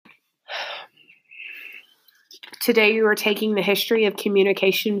Today you are taking the History of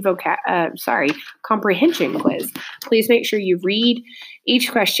Communication Comprehension quiz. Please make sure you read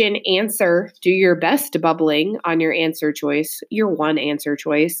each question, answer, do your best bubbling on your answer choice, your one answer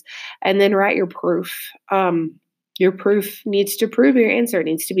choice, and then write your proof. Your proof needs to prove your answer. It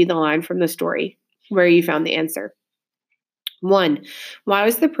needs to be the line from the story where you found the answer. 1. Why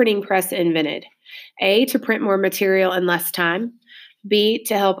was the printing press invented? A, to print more material in less time. B,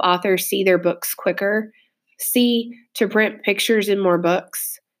 to help authors see their books quicker. C, to print pictures in more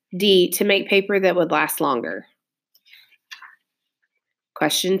books. D, to make paper that would last longer.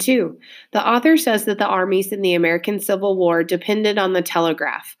 Question 2. The author says that the armies in the American Civil War depended on the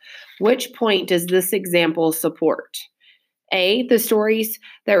telegraph. Which point does this example support? A, the stories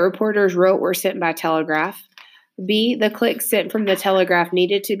that reporters wrote were sent by telegraph. B, the clicks sent from the telegraph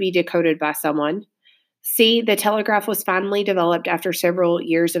needed to be decoded by someone. C, the telegraph was finally developed after several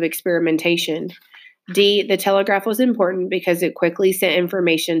years of experimentation. D, the telegraph was important because it quickly sent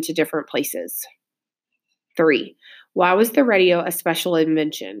information to different places. 3. Why was the radio a special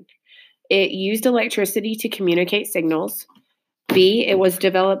invention? It used electricity to communicate signals. B, it was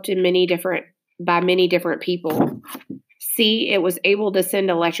developed by many different people. C, it was able to send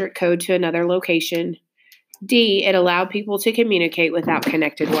electric code to another location. D, it allowed people to communicate without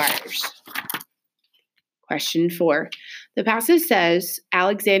connected wires. Question 4. The passage says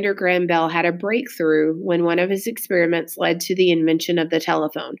Alexander Graham Bell had a breakthrough when one of his experiments led to the invention of the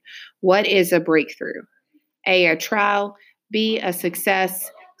telephone. What is a breakthrough? A trial, B, a success,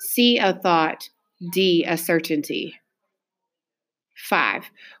 C, a thought, D, a certainty.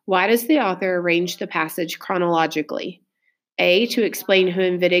 5. Why does the author arrange the passage chronologically? A, to explain who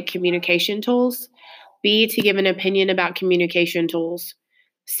invented communication tools. B, to give an opinion about communication tools.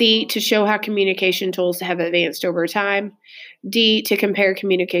 C, to show how communication tools have advanced over time. D, to compare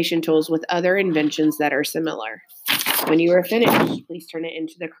communication tools with other inventions that are similar. When you are finished, please turn it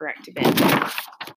into the correct bin.